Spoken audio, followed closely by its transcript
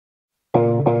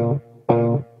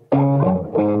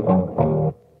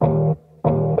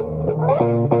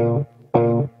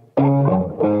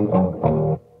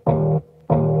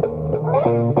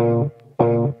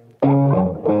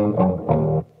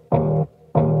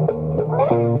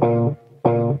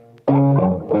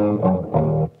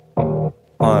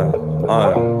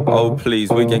oh please,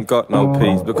 we ain't got no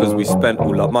peas because we spent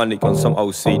all our money on some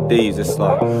OCDs. It's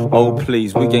like, oh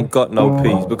please, we ain't got no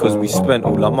peas because we spent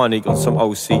all our money on some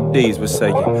OCDs. We're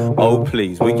saying, oh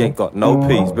please, we ain't got no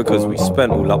peas because we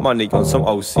spent all our money on some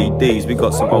OCDs. We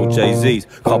got some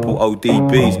OJZs, couple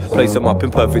ODBs, place them up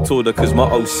in perfect order cause my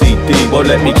OCD won't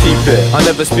let me keep it. I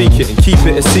never speak it and keep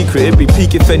it a secret. It'd be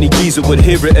peak if any geezer would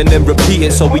hear it and then repeat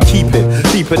it, so we keep it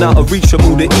deep and out of reach from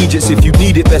all the Egypts. If you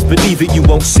need it, best believe it, you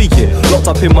won't seek it. Locked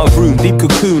up in my room, deep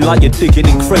cocoon like you're digging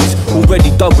in crates.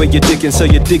 Already dug where you're digging, so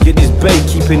you're digging is bait.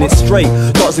 Keeping it straight,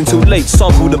 darts until late,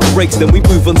 sample the breaks. Then we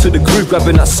move on to the groove,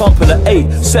 grabbing that sample at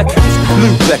 8 seconds.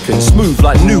 Loop beckons, smooth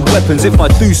like new weapons. If I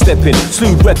do step in,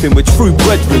 slew repping with true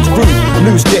brethren's rude.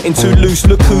 News getting too loose,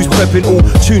 look who's prepping. All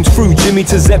tunes through, Jimmy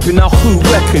to Zeppin. Now who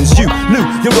reckons you knew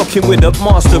you're rocking with a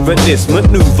master at this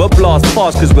maneuver? Blast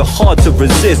fast cause we're hard to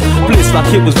resist. Bliss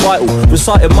like it was vital,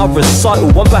 reciting my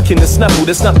recital. One back in the snapple,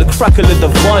 then snap the crackle of the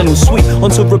vinyl. Sweet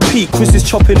onto repeat, Chris is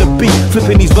chopping the beat,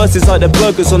 flipping these verses like the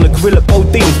burgers on the grill at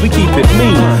Bodines. We keep it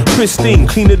mean, pristine,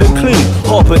 cleaner than clean.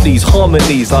 Harp at these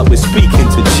harmonies like we're speaking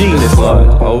to genius.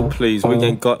 Like, oh please, we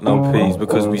ain't got no peas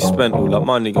because we spent all our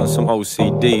money on some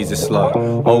OCDs. It's like,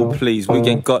 oh please, we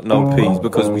ain't got no peas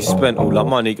because we spent all our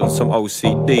money on some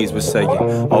OCDs. We're saying,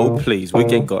 oh please, we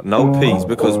ain't got no peas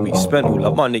because we spent all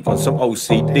our money on some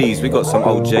OCDs. We got some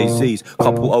OJZs,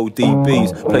 couple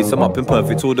ODBs, place them up in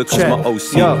perfect order cause my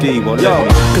OCD won't let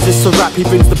me. Cause it's a rap, he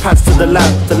brings the pads to the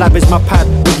lab is my pad,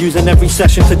 we use in every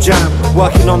session to jam.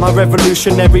 Working on my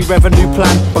revolutionary revenue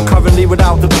plan, but currently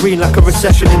without the green like a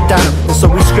recession in damn. And so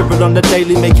we scribble on the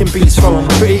daily, making beats from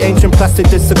pretty ancient plastic.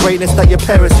 This the greatness that your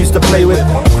parents used to play with.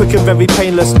 Quick and very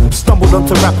painless, stumbled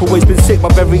onto rap, always been sick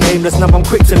but very aimless. Now I'm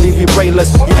quick to leave you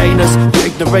brainless, you anus,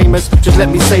 you ignoramus. Just let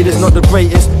me say this, not the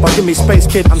greatest, but give me space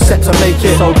kid, I'm set to make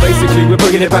it. So basically we're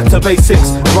bringing it back to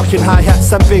basics, rocking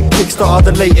hi-hats and big kicks that are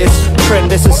the latest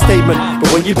trend. It's a statement,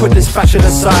 but when you put this fashion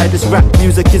aside, this rap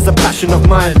music is a passion of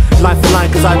mine. Line for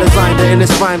line cause I designed it in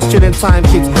its rhymes. Chilling time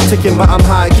keeps ticking but I'm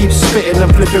high, keep spitting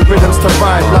and flipping rhythms to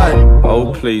ride like,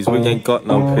 oh please, we ain't got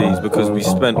no peas because we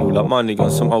spent all our money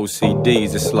on some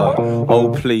OCDs. It's like,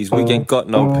 oh please, we ain't got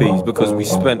no peas because we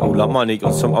spent all our money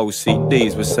on some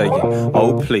OCDs. We're saying,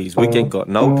 oh please, we ain't got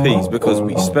no peas because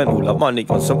we spent all our money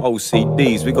on some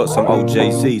OCDs. We got some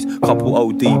OJZs, couple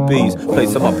ODBs,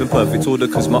 place them up in perfect order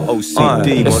cause my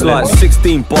OCD. It's like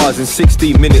 16 bars in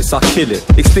 16 minutes, I kill it.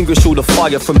 Extinguish all the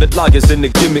fire from the liars and the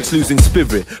gimmicks, losing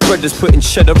spirit. Brothers putting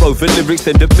cheddar over lyrics,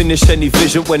 then diminish any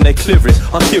vision when they clear it.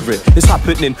 I hear it, it's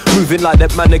happening, moving like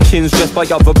that mannequins dressed by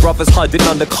other brothers, hiding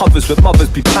under covers where mothers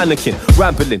be panicking,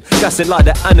 rambling, gassing like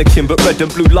that Anakin, but red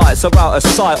and blue lights are out of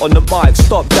sight on the mic.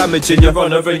 Stop damaging your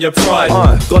honor and your pride.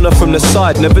 Goner from the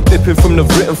side, never dipping from the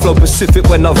written flow Pacific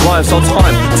when I rhyme. So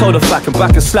time, tell the fact and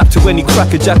back and slap to any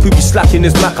crackerjack who be slacking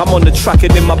his Mac. I'm on the track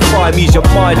and in my prime, ease your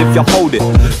mind if you hold it.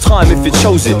 Time if you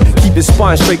chose it, keep your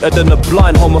spine straighter than a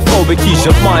blind homophobic. Ease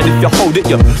your mind if you hold it,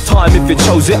 your time if you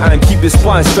chose it, and keep your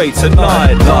spine straight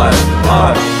tonight. Like,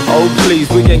 oh please,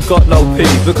 we ain't got no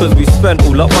peas because we spent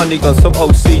all our money on some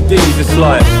OCDs. It's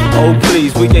like, oh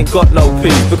please, we ain't got no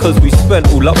peas because we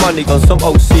spent all our money on some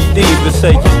OCDs. We're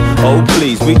saying, oh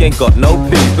please, we ain't got no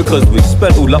peas because we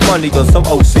spent all our money on some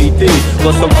OCDs.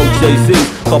 Got some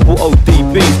OJZs, couple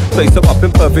ODBs, place them up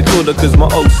in perfect order cause my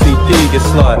OCD.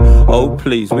 It's like, oh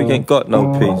please, we ain't got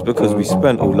no peas because we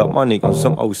spent all our money on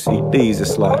some OCDs.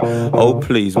 It's like, oh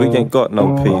please, we ain't got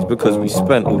no peas because we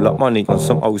spent all our money on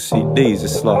some OCDs.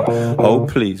 It's like, oh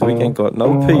please, we ain't got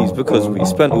no peas because we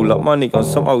spent all our money on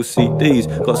some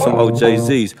OCDs. Got some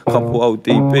OJZs, couple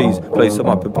ODBs, place them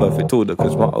up in perfect order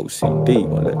cause my OCD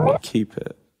won't let me keep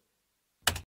it.